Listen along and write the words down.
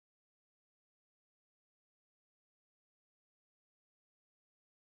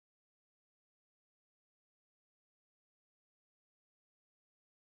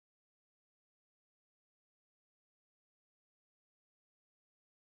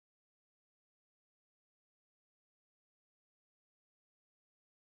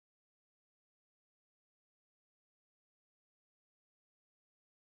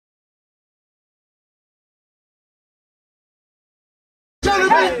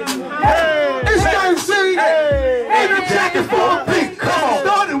gentlemen, it's Thursday, and I'm checking for a beat.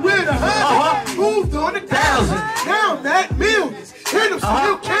 Started with 100, moved on to 1,000. Now I'm at millions, and I'm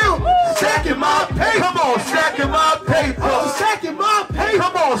still counting. Stacking my paper. Come on, stacking my paper. I'm stacking my paper.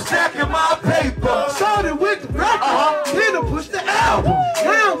 Come on, stacking my paper. Started with the record, then I pushed the album.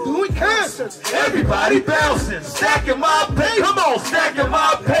 Now I'm doing concerts. Everybody bouncing, stacking my paper. Come on, stacking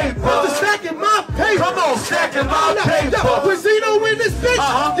my paper. I'm stacking my paper. Come on, stacking my paper. With Zeno in this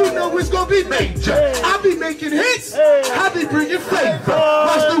bitch, you know it's gonna be major. I be making hits, I be bringing flavor.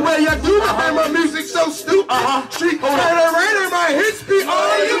 Watch the way I do it, and my music so stupid. Street fighter, my hits be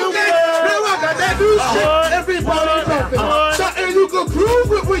all you get. Now I got that new shit, everybody loving. Something you can prove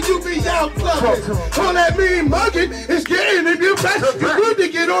with when you be out clubbing. All that mean mugging is getting in your back. It's good to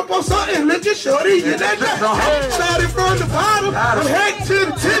get up on something, let your shorty in that back. Started from the bottom, I'm heading to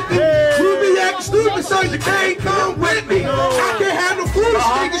the tippy. You be acting stupid, so you can't come with me. I can't have no foolish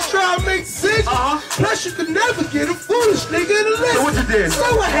niggas try to make decisions. Plus you can never get a foolish nigga to listen. So what you did?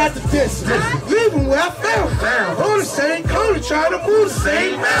 So I had to diss leaving where I found. On the same corner, trying to move the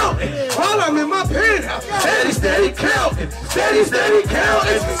same mountain. While I'm in my penthouse, steady counting. Steady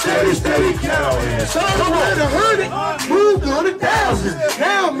counting. Steady counting. So I'm at 100, moved on to 1,000.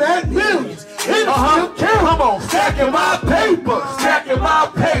 Now I'm at millions. And I'm still counting. Come on, stacking my paper. Stacking my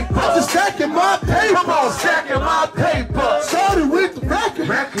paper. I'm just stacking my paper. Come on, stacking my paper. Started with the record,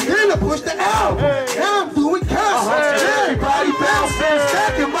 then I pushed the album. Now I'm doing concerts. Everybody bouncing,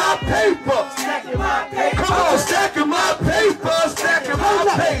 stacking my paper. Come on, stacking my paper. Stacking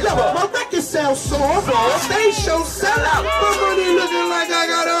my paper. Yo, my record sounds sore. Stage show sell out. My money looking like I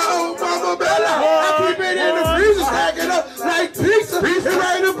got a old mama Bella. I keep it in the freezer, stacking up like pizza. And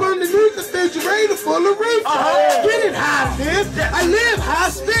right up underneath the refrigerator full of reefer. Get it high, live. I live high,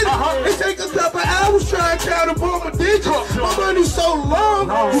 spin it. It take a couple hours trying to count up all my digits. My money's so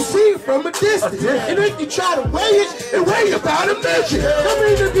long, you see it from a distance. And if you try to weigh it, it weigh about a midget. I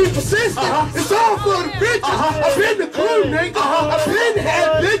mean to be persistent, it's all for the bitches. I've been the crew, nigga. I've been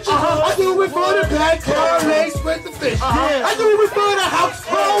had bitches. I do it for the black car race with the fish. I do it for the house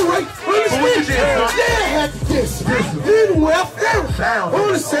phone race with the switch. Yeah, I had to diss. Even where I found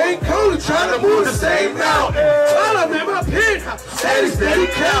on the same corner, trying to move the same mountain. While I'm in my penthouse, steady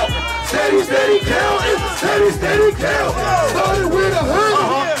counting. Steady counting. Steady counting. Started with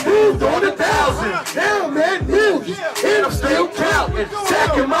 100, moved on to 1,000. Now I'm at millions, and I'm still counting.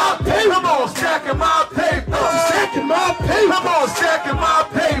 Stacking my paper. Come on, stacking my paper. Stacking my paper. Come on, stacking my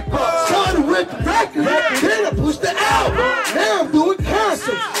paper. Started with the record, then I pushed the album. Now I'm doing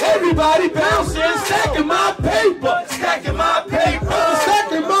concerts. Everybody bouncing, stacking my paper. Stacking my paper.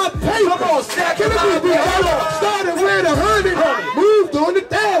 Stacking my paper. Come on, stacking my paper. Started with 100, moved on to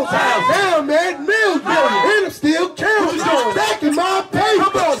 1,000. Now I'm at millions, and I'm still counting. Stacking my paper.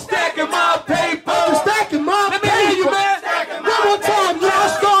 Come on, stacking my paper. Stacking my Let me hear you, man. One more time, y'all.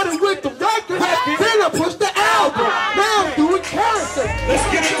 Started with the record, then I pushed the album. Now I'm doing concerts. Let's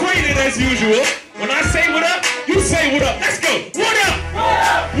get acquainted as usual. When I say what up, you say what up. Let's go. What up?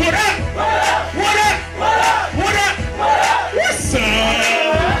 What up? What up? What up? What's up?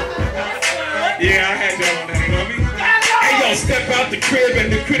 Yeah, I had that on there, you know what I mean? Hey, yo, step out the crib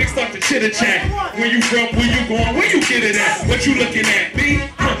and the critics start to chitter-chat. Where you from? Where you going? Where you get it at? What you looking at? Me?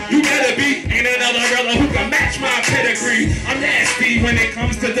 You better be. Ain't another brother who can match my pedigree. I'm nasty when it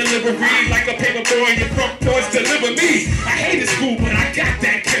comes to delivery. Like a paper boy, your front doors deliver me. I hated school, but I got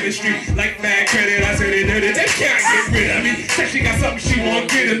that chemistry. Like bad credit, I said they did it. They can't get rid of me. Said she got something she won't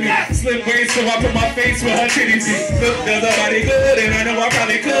get of me. Slim waist, so I put my face where her titties be. Look, does nobody good, and I know I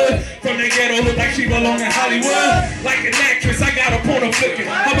probably could. From the ghetto, look like she belong in Hollywood. Like an actress, I got a porno flicking.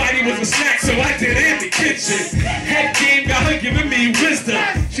 Her body was a snack, so I did it in the kitchen. Head game got her giving me wisdom.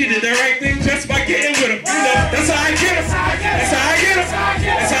 She did the right thing just by getting with him. You know, that's how I get him. That's how I get him.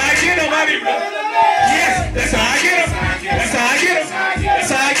 That's how I get him. I be yes, that's how I get him. That's how I get him. That's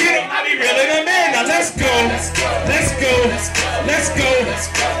how I get him. I be reeling him in. Now let's go. Let's go. Let's go.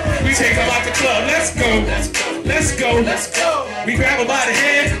 We take him out the club. Let's go. Let's go. Let's go. We grab him by the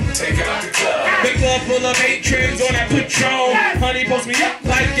hand. Take him out the club. The club full of 8 trims on that Patron. Honey post me up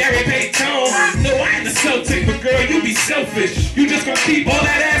like Gary Payton. No, I ain't a Celtic, but girl, you be selfish. You just gonna keep all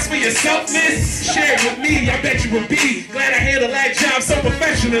that ass for yourself, miss? Share it with me, I bet you would be glad I handled that job so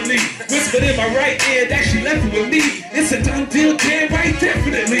professionally. Whispered in my right ear that she left it with me. It's a done deal, damn right,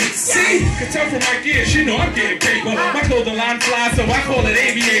 definitely. See, can tell from my gear, she know I'm getting paper. My clothing line flies, so I call it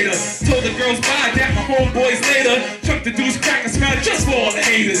aviator. Told the girls bye, that my homeboys later. Chuck Fuck the deuce, crack and smell just for all the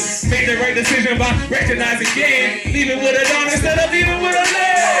haters. Made the right decision by recognizing game. Leaving with a dime instead of leaving with a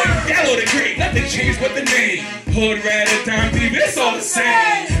leg. Gallo the great, nothing changed but the name. Hood rat and dime thief, it's all the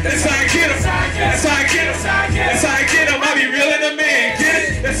same. That's how I get 'em. That's how I get 'em. That's how I get 'em. I be real in a man. Get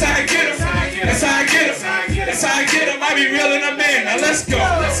it? That's how I get 'em. That's how I get 'em. That's how I get 'em. I be real in a man. Now let's go.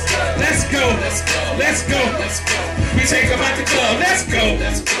 Let's go. Let's go. We take 'em out the club. Let's go.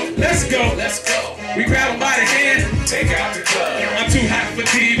 Let's go. We grab 'em by the hand. Take out the club. I'm too hot for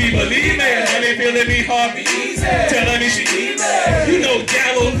TV, believe me. Honey feeling me hard, be easy. Telling me she need me. You know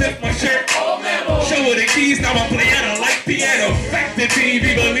Gallo lift my shirt. Show her the keys, now I'm playing her like piano. Back to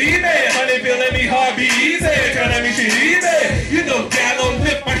TV, believe me. Honey feeling me hard, be easy. Telling me she need me. You know Gallo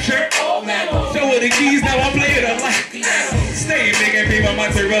lift my shirt. Show her the keys, now I'm playing her like piano. Stay making paper,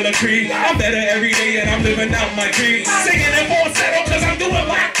 mozzarella cream. I'm better every day and I'm living out my dream. Singing in falsetto cause I'm doing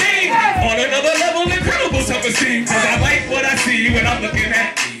my thing. On another level, incredible self-esteem. Cause I like what I see when I'm looking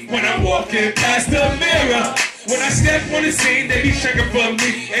at. When I'm walking past the mirror. When I step on the scene, they be checking for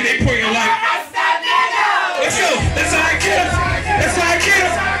me. And they pointing like, let's go, that's how I get 'em. That's how I get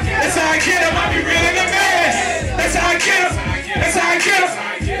 'em. That's how I get 'em. I be real in the man. That's how I get 'em. That's how I get 'em.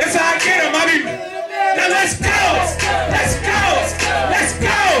 That's how I get 'em. I be. Now let's go. Let's go. Let's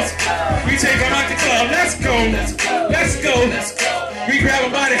go. We take 'em out the club. Let's go. Let's go. We grab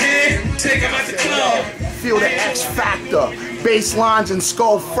 'em by the hand. Take 'em out the club. Feel the X factor, bass lines and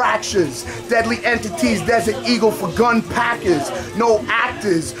skull fractures, deadly entities, Desert Eagle for gun packers, no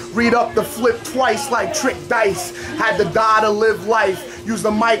actors, read up the flip twice like trick dice, had to die to live life, use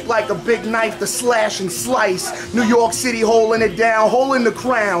the mic like a big knife to slash and slice, New York City holding it down, holding the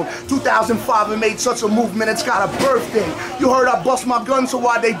crown, 2005 I made such a movement it's got a birthday, you heard I bust my gun so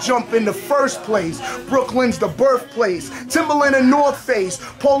why they jump in the first place, Brooklyn's the birthplace, Timberland and North Face,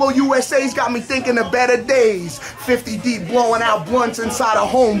 Polo USA's got me thinking of better days, 50 deep blowing out blunts inside a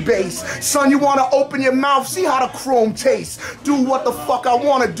home base, son you wanna open your mouth, see how the chrome tastes, do what the fuck I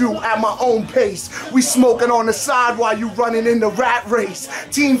wanna do at my own pace, we smoking on the side while you running in the rat race,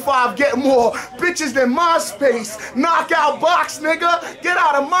 Team 5 get more bitches than MySpace, knockout box nigga, get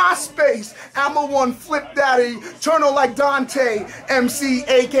out of my space, Ammo 1 flip daddy, Turner like Dante, MC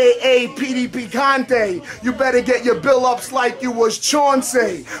aka PD Picante, you better get your bill ups like you was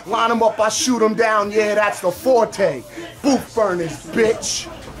Chauncey, line them up I shoot them down, yeah that's the forte, booth burners bitch.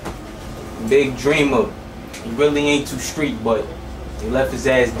 Big dreamer, he really ain't too street boy, he left his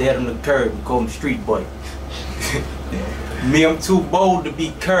ass dead on the curb and called him street boy. Me, I'm too bold to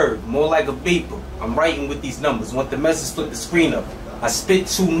be curved, more like a beeper. I'm writing with these numbers, want the message, flip the screen up. I spit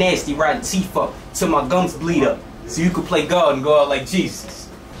too nasty, riding teeth up, till my gums bleed up. So you could play God and go out like Jesus.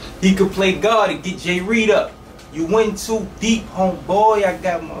 He could play God and get Jay Reed up. You went too deep, homeboy, I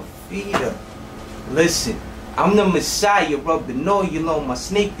got my feet up. Listen, I'm the Messiah, rub the oil on my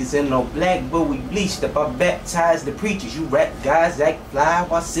sneakers and no black, but we bleached up. I baptized the preachers, you rap guys act fly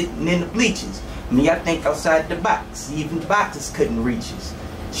while sitting in the bleachers. Me, I think outside the box, even boxes couldn't reach us.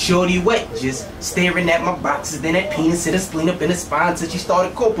 Shorty wet, just staring at my boxes, then that penis hit a spleen up in her spine till she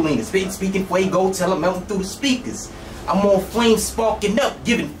started corpulina. Speaking fuego, tell her melting through the speakers. I'm on flames sparking up,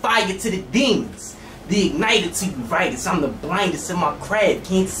 giving fire to the demons. The igniter to you writers, I'm the blindest in my craft.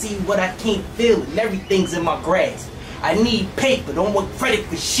 Can't see what I can't feel, and everything's in my grasp. I need paper, don't want credit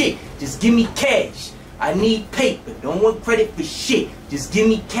for shit, just give me cash. I need paper, don't want credit for shit, just give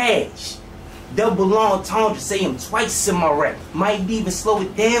me cash. Double entendre, say him twice in my rap. Might even slow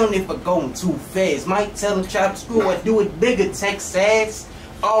it down if I going too fast. Might tell him chop screw, I do it bigger, Texas.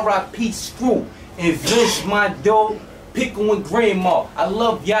 R.I.P. Screw, invest my dough. Pickle and grandma, I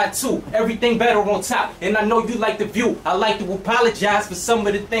love y'all too. Everything better on top, and I know you like the view. I like to apologize for some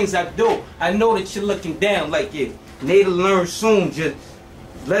of the things I do. I know that you're looking down like it. Need to learn soon, just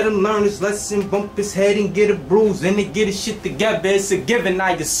let him learn his lesson, bump his head and get a bruise, and then get his shit together. It's a given,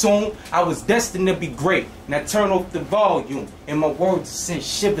 I assume. I was destined to be great. Now turn off the volume, and my words send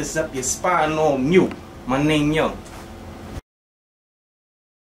shivers up your spine on mute. My name Young.